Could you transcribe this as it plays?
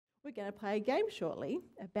We're going to play a game shortly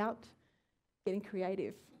about getting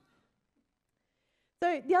creative.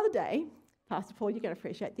 So the other day, Pastor Paul, you're going to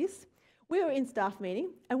appreciate this, we were in staff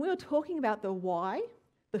meeting and we were talking about the why,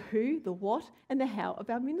 the who, the what and the how of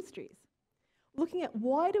our ministries. Looking at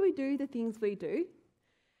why do we do the things we do?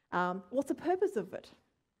 What's the purpose of it?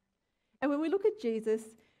 And when we look at Jesus,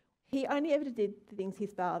 he only ever did the things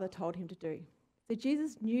his Father told him to do. So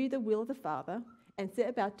Jesus knew the will of the Father and set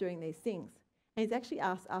about doing these things. And he's actually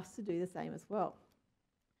asked us to do the same as well.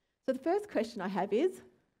 So the first question I have is,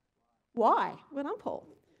 why? Well done, Paul.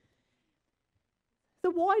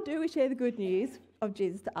 So why do we share the good news of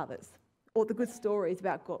Jesus to others? Or the good stories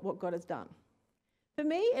about God, what God has done? For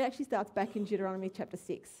me, it actually starts back in Deuteronomy chapter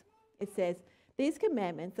 6. It says, "These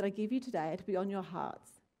commandments that I give you today are to be on your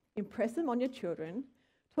hearts. Impress them on your children.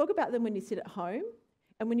 Talk about them when you sit at home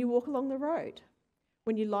and when you walk along the road,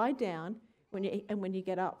 when you lie down and when you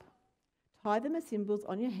get up. Tie them as symbols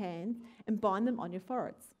on your hands and bind them on your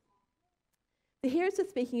foreheads." So here it's just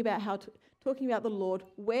speaking about talking about the Lord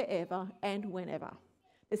wherever and whenever.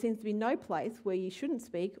 There seems to be no place where you shouldn't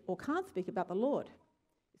speak or can't speak about the Lord.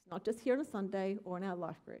 It's not just here on a Sunday or in our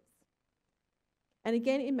life groups. And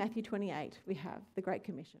again in Matthew 28, we have the Great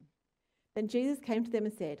Commission. Then Jesus came to them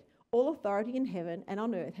and said, "All authority in heaven and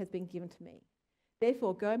on earth has been given to me.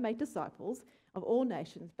 Therefore go and make disciples of all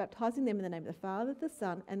nations, baptizing them in the name of the Father, the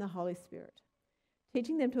Son and the Holy Spirit,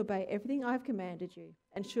 teaching them to obey everything I have commanded you.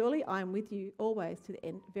 And surely I am with you always to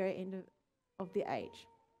the very end of the age."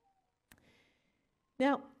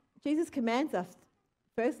 Now, Jesus commands us,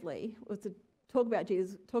 firstly, was to talk about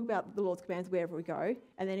the Lord's commands wherever we go.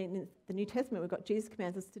 And then in the New Testament, we've got Jesus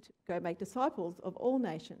commands us to go make disciples of all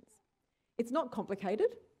nations. It's not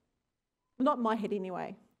complicated. Not in my head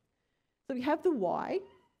anyway. So we have the why.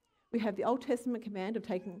 We have the Old Testament command of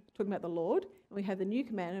talking about the Lord. And we have the new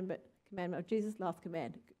commandment of Jesus' last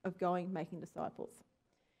command of going, making disciples.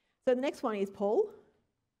 So the next one is Paul.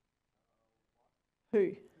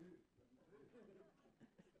 Who?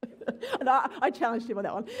 And I challenged him on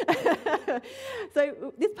that one.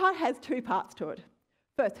 So this part has two parts to it.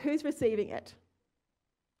 First, who's receiving it?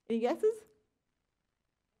 Any guesses?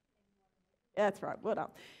 Yeah, that's right. Well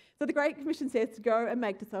done. So the Great Commission says to go and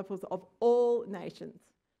make disciples of all nations,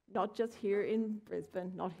 not just here in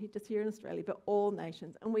Brisbane, not just here in Australia, but all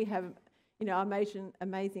nations. And we have,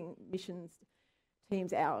 amazing missions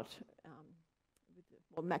teams out.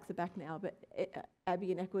 Max are back now, but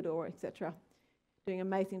Abby in Ecuador, etc., doing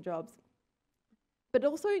amazing jobs. But it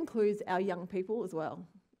also includes our young people as well.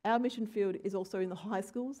 Our mission field is also in the high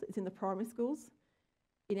schools, it's in the primary schools,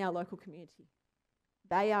 in our local community.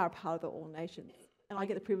 They are a part of the all nations. And I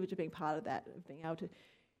get the privilege of being part of that, of being able to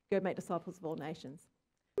go make disciples of all nations.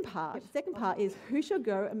 The second part is who shall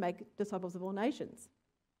go and make disciples of all nations?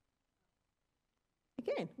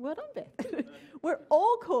 Again, well done, Beth. We're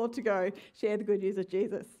all called to go share the good news of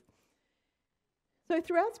Jesus. So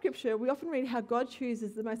throughout Scripture, we often read how God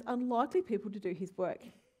chooses the most unlikely people to do his work.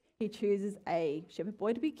 He chooses a shepherd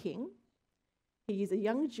boy to be king. He uses a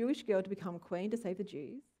young Jewish girl to become queen to save the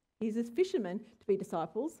Jews. He uses fishermen to be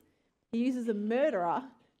disciples. He uses a murderer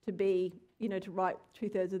to be, to write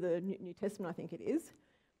 2/3 of the New Testament, I think it is.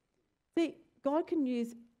 See, God can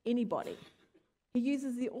use anybody. He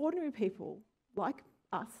uses the ordinary people like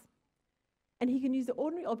us, and he can use the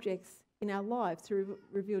ordinary objects in our lives to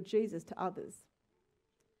reveal Jesus to others.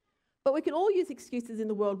 But we can all use excuses in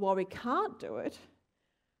the world why we can't do it.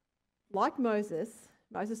 Like Moses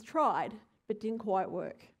tried, but didn't quite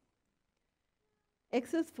work.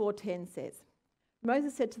 Exodus 4:10 says,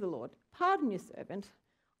 Moses said to the Lord, "Pardon your servant.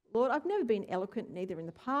 Lord, I've never been eloquent, neither in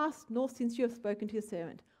the past, nor since you have spoken to your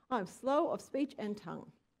servant. I am slow of speech and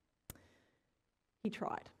tongue." He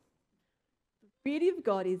tried. The beauty of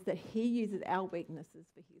God is that he uses our weaknesses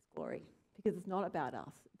for his glory, because it's not about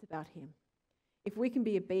us, it's about him. If we can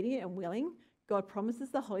be obedient and willing, God promises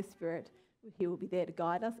the Holy Spirit, he will be there to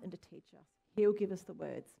guide us and to teach us. He will give us the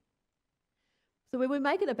words. So when we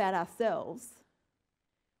make it about ourselves,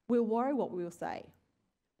 we'll worry what we will say.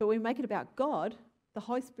 But when we make it about God, the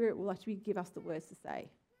Holy Spirit will actually give us the words to say.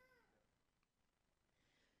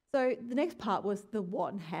 So the next part was the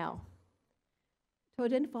what and how. To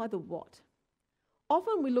identify the what.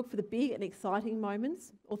 Often we look for the big and exciting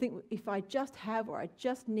moments, or think if I just have or I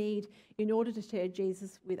just need in order to share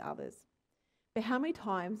Jesus with others. But how many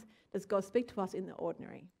times does God speak to us in the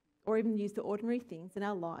ordinary, or even use the ordinary things in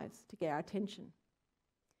our lives to get our attention?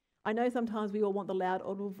 I know sometimes we all want the loud,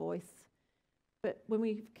 audible voice, but when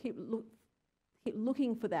we keep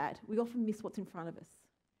looking for that, we often miss what's in front of us.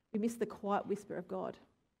 We miss the quiet whisper of God.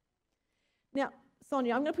 Now,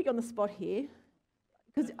 Sonia, I'm going to put you on the spot here,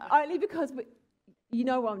 because You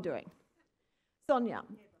know what I'm doing. Sonia,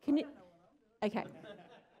 can you... Okay.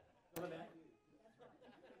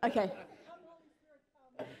 Okay.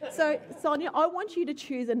 So, Sonia, I want you to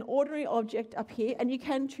choose an ordinary object up here, and you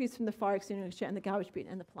can choose from the fire extinguisher and the garbage bin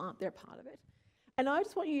and the plant. They're a part of it. And I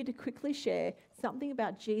just want you to quickly share something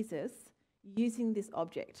about Jesus using this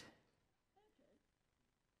object.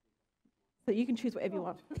 So you can choose whatever you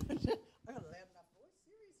want. I've got a loud enough voice,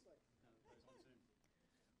 seriously.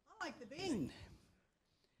 I like the bin.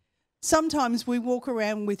 Sometimes we walk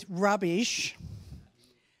around with rubbish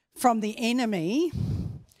from the enemy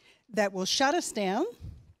that will shut us down,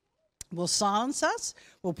 will silence us,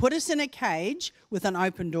 will put us in a cage with an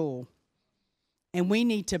open door. And we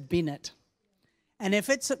need to bin it. And if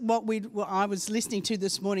it's what I was listening to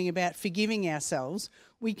this morning about forgiving ourselves,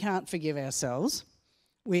 we can't forgive ourselves.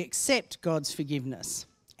 We accept God's forgiveness,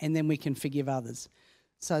 and then we can forgive others.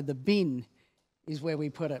 So the bin is where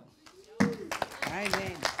we put it.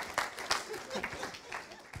 Amen. Okay.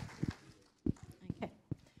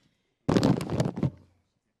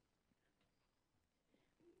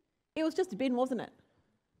 It was just a bin, wasn't it?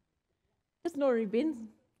 Just an ordinary bin,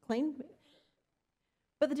 clean.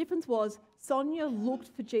 But the difference was Sonia looked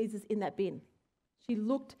for Jesus in that bin. She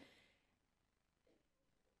looked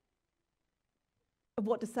of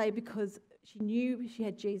what to say because she knew she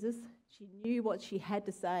had Jesus. She knew what she had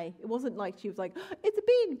to say. It wasn't like she was like, oh, it's a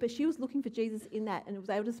bin, but she was looking for Jesus in that and was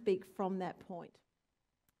able to speak from that point.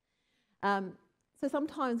 So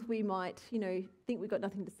sometimes we might, think we've got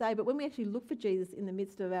nothing to say, but when we actually look for Jesus in the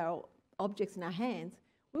midst of our objects in our hands,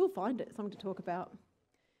 we will find it, something to talk about.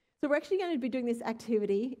 So we're actually going to be doing this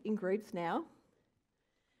activity in groups now.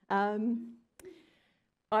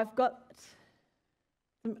 I've got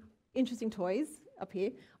some interesting toys up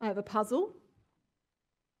here. I have a puzzle.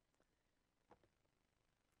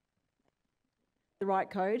 The right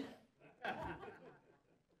code.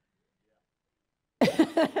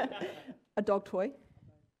 A dog toy.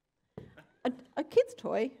 A kid's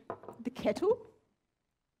toy. The kettle.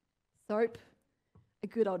 Soap. A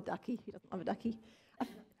good old ducky. He doesn't love a ducky.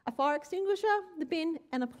 A fire extinguisher, the bin,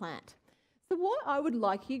 and a plant. So what I would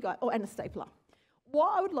like you guys... Oh, and a stapler.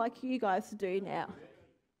 What I would like you guys to do now...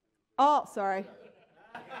 Oh, sorry.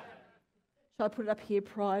 Shall I put it up here,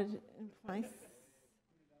 pride in place?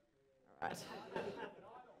 All right.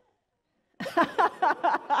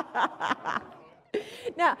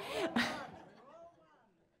 Now...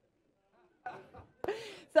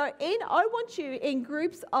 So I want you in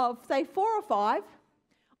groups of, say, 4 or 5...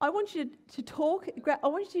 I want you to talk, I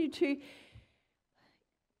want you to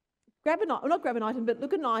not grab an item, but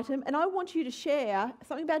look at an item, and I want you to share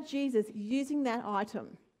something about Jesus using that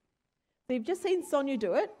item. So you've just seen Sonia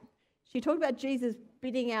do it. She talked about Jesus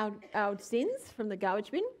bidding our sins from the garbage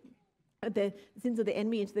bin, the sins of the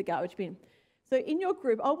enemy into the garbage bin. So in your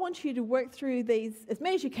group, I want you to work through these, as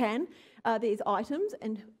many as you can, these items,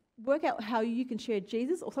 and work out how you can share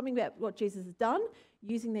Jesus or something about what Jesus has done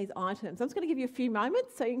using these items. I'm just going to give you a few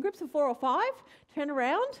moments. So in groups of 4 or 5, turn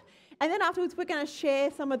around. And then afterwards, we're going to share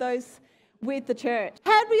some of those with the church.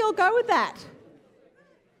 How did we all go with that?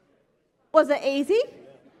 Was it easy?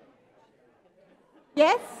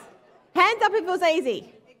 Yes? Hands up if it was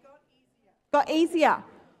easy. It got easier. Got easier.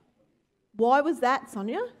 Why was that,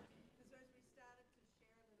 Sonia? Because as we started to share a little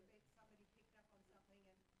bit, somebody picked up on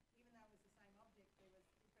something, and even though it was the same object, there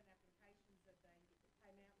was different applications that they came out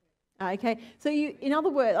with. Okay, so in other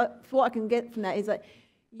words, what I can get from that is that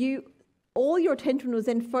all your attention was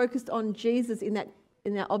then focused on Jesus in that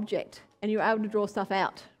object, and you were able to draw stuff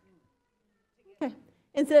out. Okay,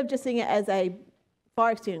 instead of just seeing it as a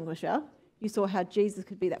fire extinguisher, you saw how Jesus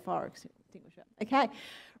could be that fire extinguisher. Okay,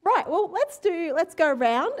 right. Well, let's go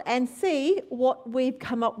around and see what we've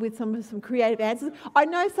come up with. Some creative answers. I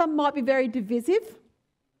know some might be very divisive.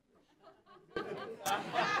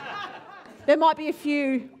 There might be a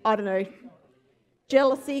few, I don't know,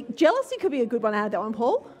 jealousy. Jealousy could be a good one out of that one,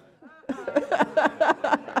 Paul. I've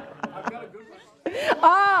got a good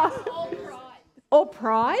one. Or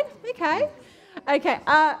pride. Okay. Okay.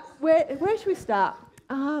 Where should we start?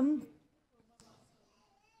 Most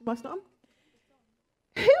of them.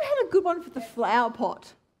 Who had a good one for the flower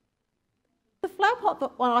pot? The flower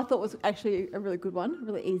pot one I thought was actually a really good one, a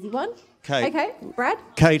really easy one. Kate. Okay, Brad?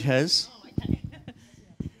 Kate has.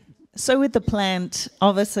 So with the plant,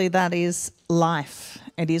 obviously that is life.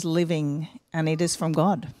 It is living, and it is from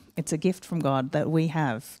God. It's a gift from God that we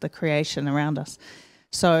have, the creation around us.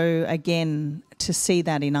 So again, to see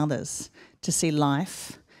that in others, to see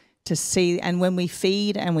life, to see, and when we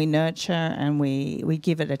feed and we nurture and we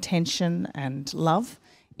give it attention and love,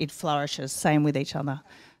 it flourishes. Same with each other.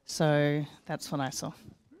 So that's what I saw.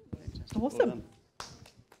 Awesome.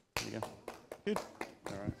 There you go. Good.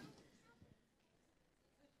 All right.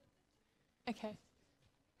 Okay.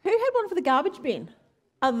 Who had one for the garbage bin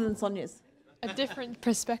other than Sonia's? A different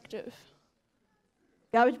perspective.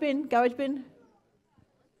 Garbage bin, garbage bin.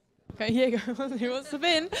 Okay, here you go. Who wants the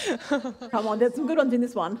bin? Come on, there's some good ones in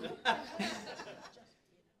this one.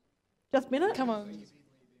 Just a minute. Come on.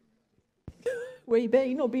 Where you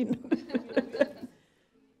been or bin?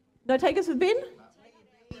 No takers for the bin?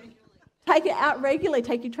 Take it out regularly.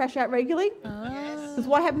 Take your trash out regularly. Because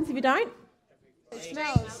what happens if you don't? It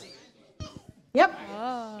smells. Yep.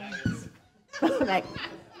 Ah. Mate.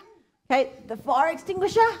 Okay, the fire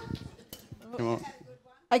extinguisher. Come on.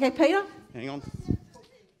 Okay, Peter. Hang on.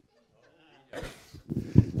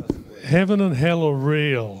 Heaven and hell are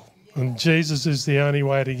real, and Jesus is the only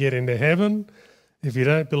way to get into heaven. If you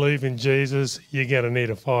don't believe in Jesus, you're going to need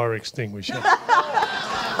a fire extinguisher.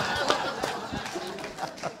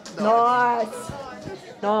 Nice.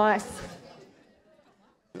 Nice.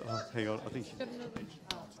 Oh, hang on. I think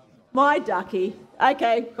My ducky.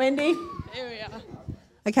 Okay, Wendy. Here we are.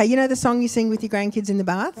 Okay, you know the song you sing with your grandkids in the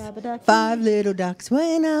bath? Rubber-ducky. 5 little ducks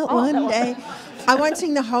went out Oh, that one one. day. I won't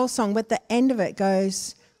sing the whole song, but the end of it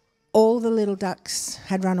goes, all the little ducks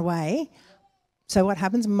had run away. So what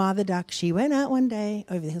happens? Mother duck, she went out one day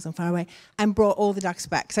over the hills and far away and brought all the ducks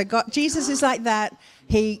back. So God, Jesus is like that.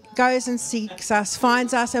 He goes and seeks us,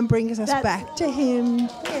 finds us and brings us back to him.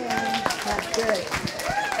 Yeah, that's good.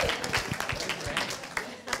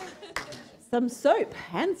 Some soap,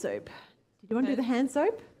 hand soap. Did you want to do the hand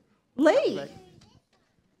soap? Lee.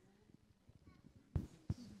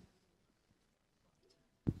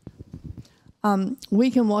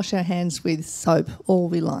 We can wash our hands with soap all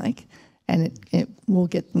we like, and it will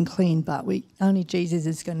get them clean, but only Jesus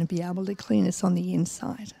is going to be able to clean us on the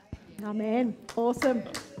inside. Amen. Awesome.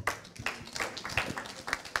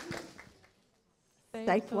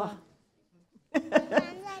 Stapler.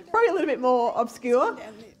 Probably a little bit more obscure.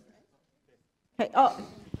 Okay. Oh,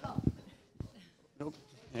 nope.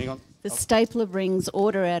 Hang on. The stapler brings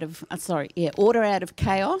order out of order out of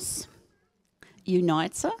chaos,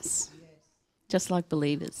 unites us, just like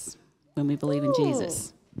believers when we believe in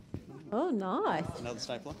Jesus. oh, nice. Another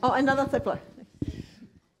stapler. Oh, another stapler.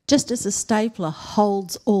 Just as a stapler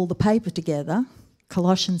holds all the paper together,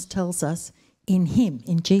 Colossians tells us, in him,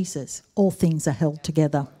 in Jesus, all things are held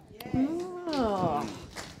together. Oh,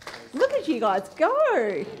 look at you guys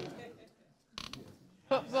go.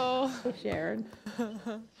 Football. Sharon.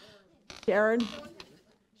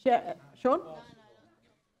 Sean?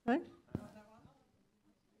 No?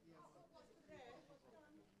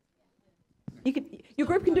 Your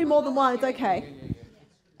group can do more than one, it's okay.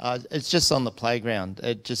 It's just on the playground.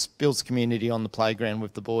 It just builds community on the playground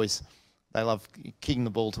with the boys. They love kicking the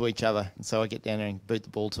ball to each other, and so I get down there and boot the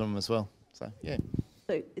ball to them as well. So, yeah.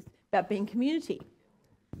 So it's about being community.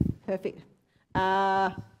 Perfect.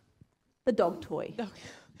 The dog toy. Dog.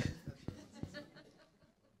 Do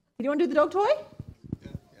you want to do the dog toy?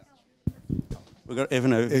 We've got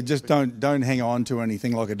Evan over. Just don't hang on to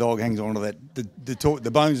anything like a dog hangs on to that.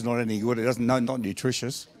 The bone's not any good. It doesn't not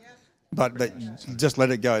nutritious, but just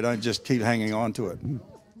let it go. Don't just keep hanging on to it.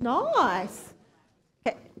 Nice.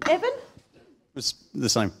 Okay. Evan? It's the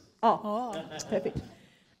same. Oh, perfect.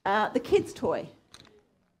 The kids' toy.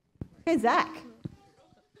 Okay, Zach.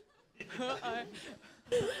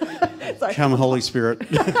 Sorry. Come, Holy Spirit.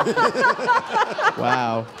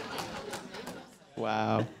 Wow.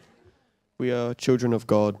 Wow. We are children of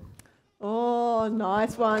God. Oh,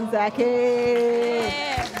 nice one, Zachy.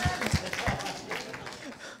 Yeah.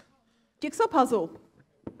 Jigsaw puzzle.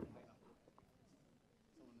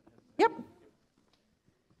 Yep.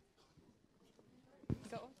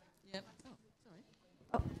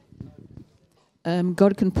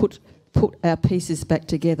 God can put our pieces back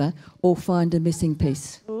together or find a missing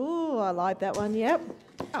piece. Oh, I like that one. Yep.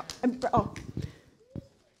 Oh.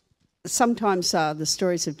 Sometimes the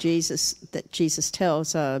stories of Jesus that Jesus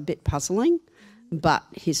tells are a bit puzzling, but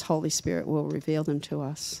his Holy Spirit will reveal them to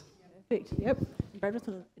us. Perfect. Yep.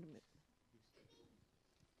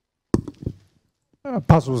 A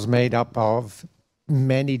puzzle's made up of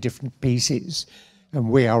many different pieces, and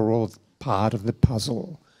we are all part of the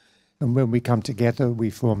puzzle. And when we come together, we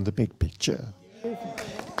form the big picture.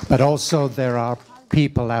 But also there are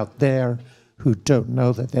people out there who don't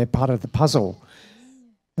know that they're part of the puzzle,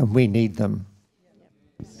 and we need them.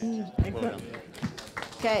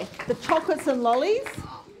 Okay, the chocolates and lollies.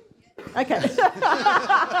 Okay.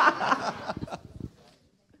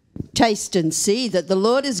 Taste and see that the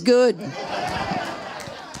Lord is good.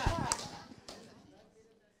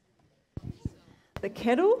 The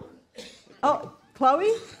kettle. Oh,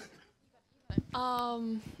 Chloe.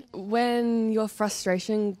 When your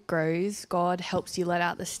frustration grows, God helps you let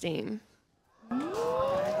out the steam.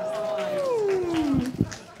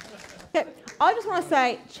 Okay, I just want to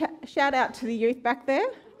say shout out to the youth back there.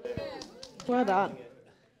 Well done.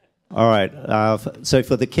 All right. So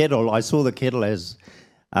for the kettle, I saw the kettle as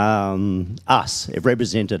us. It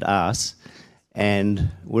represented us, and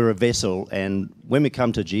we're a vessel. And when we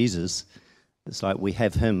come to Jesus, it's like we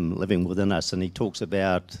have Him living within us, and He talks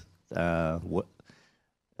about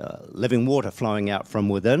living water flowing out from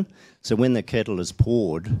within. So when the kettle is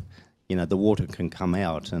poured, the water can come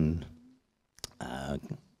out and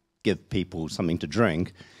give people something to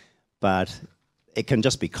drink, but it can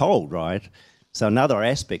just be cold, right? So another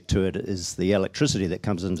aspect to it is the electricity that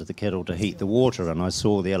comes into the kettle to heat the water, and I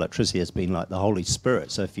saw the electricity as being like the Holy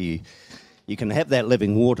Spirit. So if you can have that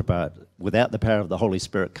living water, but without the power of the Holy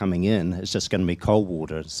Spirit coming in, it's just going to be cold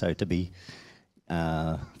water. So to be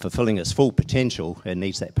fulfilling its full potential, it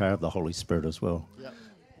needs that power of the Holy Spirit as well. Yep.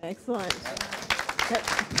 Excellent.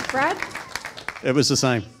 Brad? It was the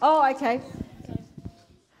same. Oh, okay.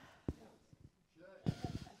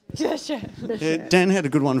 Yeah, Dan had a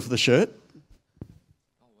good one for the shirt.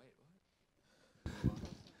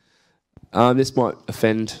 This might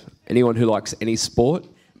offend anyone who likes any sport,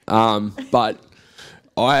 but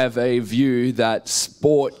I have a view that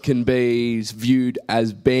sport can be viewed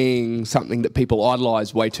as being something that people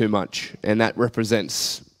idolise way too much, and that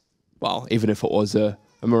represents, well, even if it was a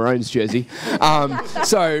Maroons jersey.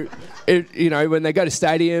 So, when they go to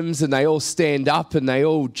stadiums and they all stand up and they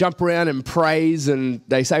all jump around and praise and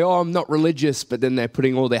they say, oh, I'm not religious, but then they're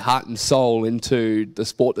putting all their heart and soul into the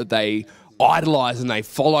sport that they idolise and they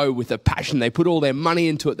follow with a passion. They put all their money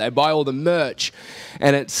into it. They buy all the merch,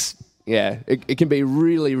 and it can be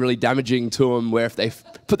really, really damaging to them, where if they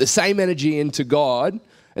put the same energy into God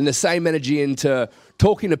and the same energy into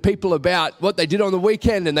talking to people about what they did on the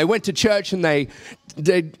weekend, and they went to church and they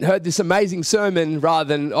heard this amazing sermon, rather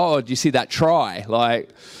than, oh, did you see that try?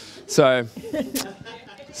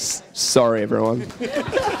 Sorry, everyone.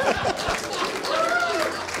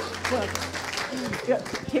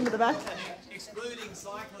 Tim at the back. Excluding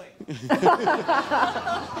cycling. It's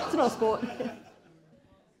not a sport.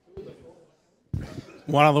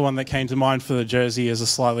 One other one that came to mind for the jersey as a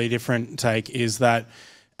slightly different take is that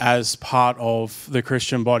as part of the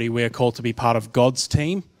Christian body, we're called to be part of God's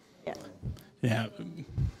team. Yeah. Yeah.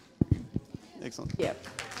 Excellent. Yep.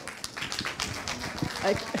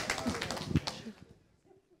 Okay.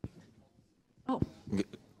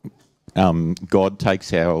 God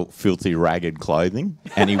takes our filthy, ragged clothing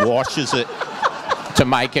and He washes it to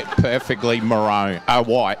make it perfectly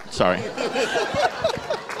white. Sorry.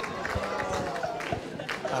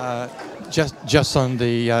 Just on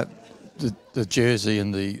the jersey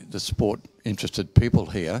and the sport-interested people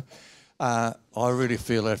here, I really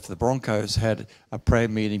feel if the Broncos had a prayer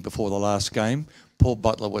meeting before the last game, Paul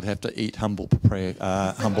Butler would have to eat humble pie.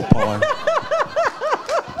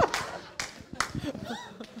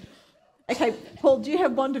 Okay, Paul, do you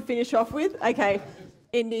have one to finish off with? Okay,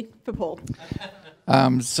 Indy for Paul.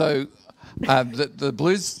 The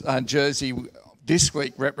Blues jersey this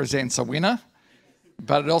week represents a winner,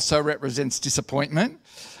 but it also represents disappointment.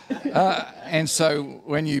 And so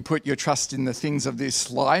when you put your trust in the things of this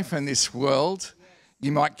life and this world,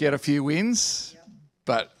 you might get a few wins,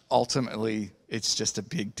 but ultimately it's just a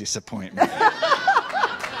big disappointment.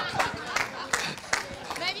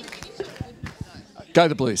 Go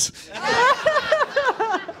the Blues.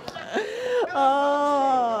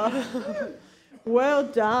 Oh, well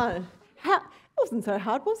done. It wasn't so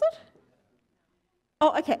hard, was it?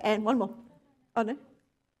 Oh, okay, and one more. Oh, no.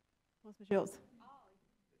 What was yours?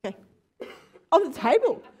 Okay. On the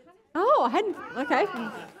table. Oh, I hadn't. Okay.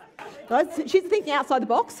 Guys, she's thinking outside the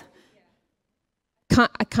box.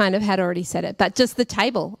 I kind of had already said it, but just the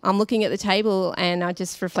table. I'm looking at the table and I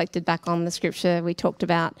just reflected back on the scripture we talked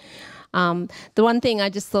about. The one thing I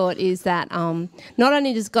just thought is that not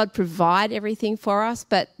only does God provide everything for us,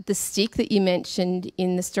 but the stick that you mentioned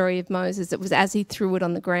in the story of Moses, it was as he threw it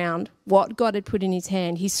on the ground, what God had put in his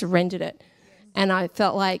hand, he surrendered it. And I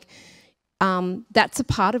felt like that's a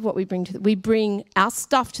part of what we bring we bring our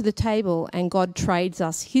stuff to the table, and God trades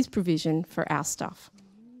us his provision for our stuff.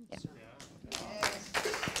 Yeah.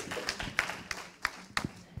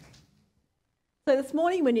 So this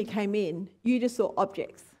morning when you came in, you just saw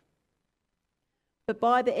objects. But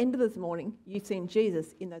by the end of this morning, you've seen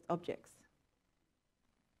Jesus in those objects.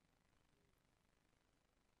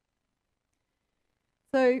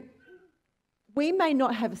 So we may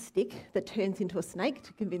not have a stick that turns into a snake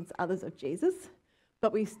to convince others of Jesus,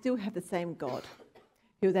 but we still have the same God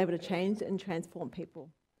who was able to change and transform people.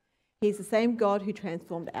 He's the same God who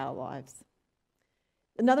transformed our lives.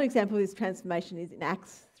 Another example of this transformation is in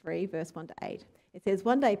Acts 3, verse 1 to 8. It says,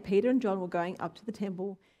 "One day Peter and John were going up to the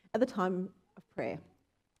temple at the time of prayer,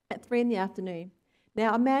 at 3 in the afternoon.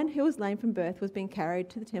 Now a man who was lame from birth was being carried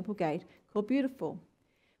to the temple gate called Beautiful,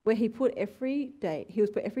 where he was put every day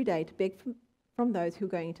to beg from those who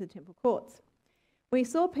were going into the temple courts. When he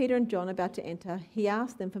saw Peter and John about to enter, he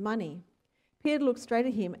asked them for money. Peter looked straight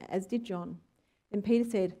at him, as did John. And Peter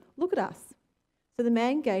said, 'Look at us.' So the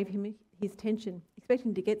man gave him his attention,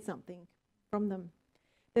 expecting to get something from them.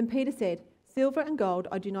 Then Peter said, 'Silver and gold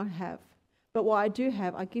I do not have, but what I do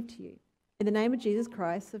have I give to you. In the name of Jesus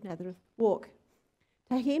Christ of Nazareth, walk.'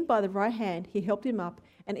 Taking him by the right hand, he helped him up,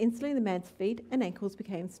 and instantly the man's feet and ankles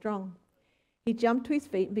became strong. He jumped to his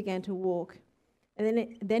feet and began to walk.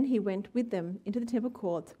 And then he went with them into the temple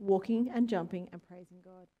courts, walking and jumping and praising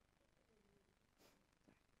God."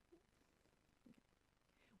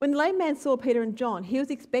 When the lame man saw Peter and John, he was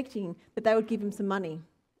expecting that they would give him some money,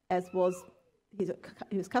 as was he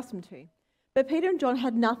was accustomed to. But Peter and John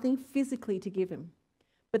had nothing physically to give him.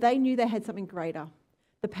 But they knew they had something greater,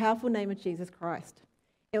 the powerful name of Jesus Christ.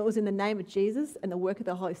 It was in the name of Jesus and the work of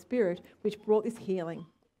the Holy Spirit which brought this healing.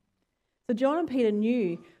 So John and Peter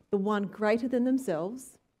knew the one greater than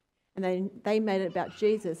themselves, and they made it about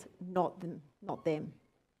Jesus, not them.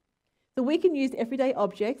 So we can use everyday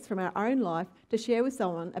objects from our own life to share with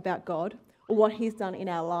someone about God or what He's done in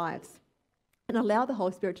our lives, and allow the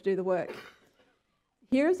Holy Spirit to do the work.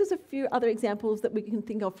 Here is just a few other examples that we can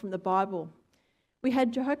think of from the Bible. We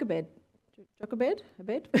had Jochebed,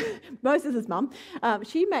 Moses' mum.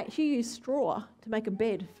 She used straw to make a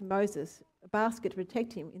bed for Moses, a basket to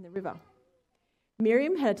protect him in the river.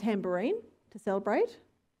 Miriam had a tambourine to celebrate,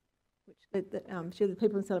 which she led the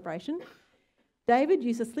people in celebration. David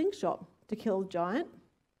used a slingshot to kill a giant.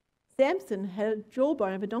 Samson had a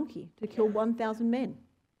jawbone of a donkey to kill 1,000 men.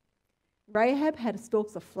 Rahab had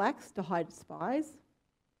stalks of flax to hide spies.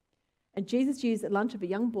 And Jesus used a lunch of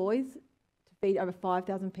young boys to feed over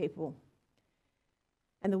 5,000 people.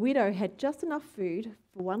 And the widow had just enough food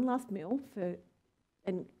for one last meal,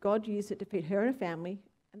 and God used it to feed her and her family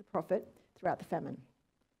and the prophet throughout the famine.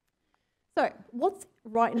 So, what's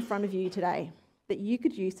right in front of you today that you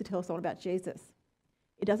could use to tell someone about Jesus?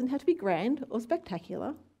 It doesn't have to be grand or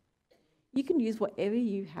spectacular. You can use whatever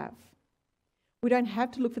you have. We don't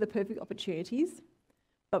have to look for the perfect opportunities,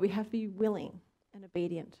 but we have to be willing and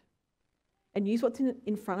obedient and use what's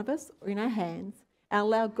in front of us or in our hands and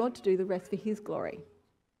allow God to do the rest for His glory.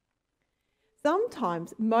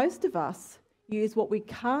 Sometimes most of us use what we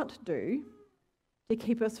can't do to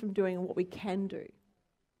keep us from doing what we can do.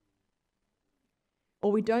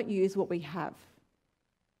 Or we don't use what we have.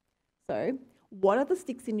 So, what are the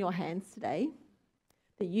sticks in your hands today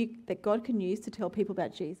that God can use to tell people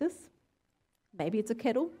about Jesus? Maybe it's a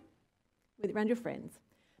kettle around your friends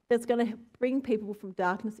that's going to bring people from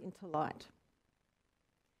darkness into light.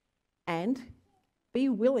 And be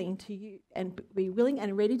willing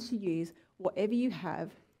and ready to use whatever you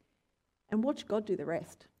have and watch God do the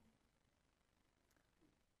rest.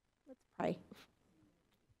 Let's pray.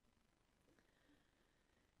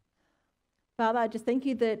 Father, I just thank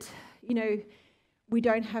you that, we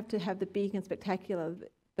don't have to have the big and spectacular,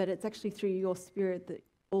 but it's actually through your Spirit that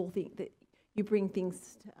that you bring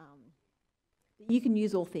things, that you can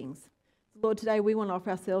use all things. Lord, today we want to offer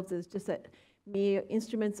ourselves as just mere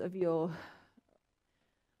instruments of your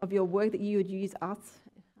work, that you would use us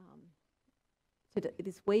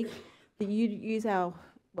this week, that you'd use our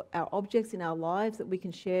objects in our lives, that we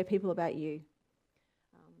can share people about you.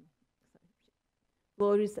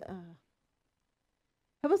 Lord,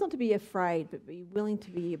 help us not to be afraid, but be willing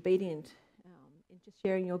to be obedient in just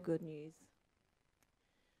sharing your good news,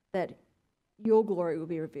 that your glory will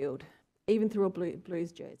be revealed, even through a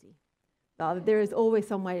Blues jersey. Father, there is always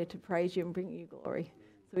some way to praise you and bring you glory.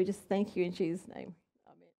 So we just thank you in Jesus' name.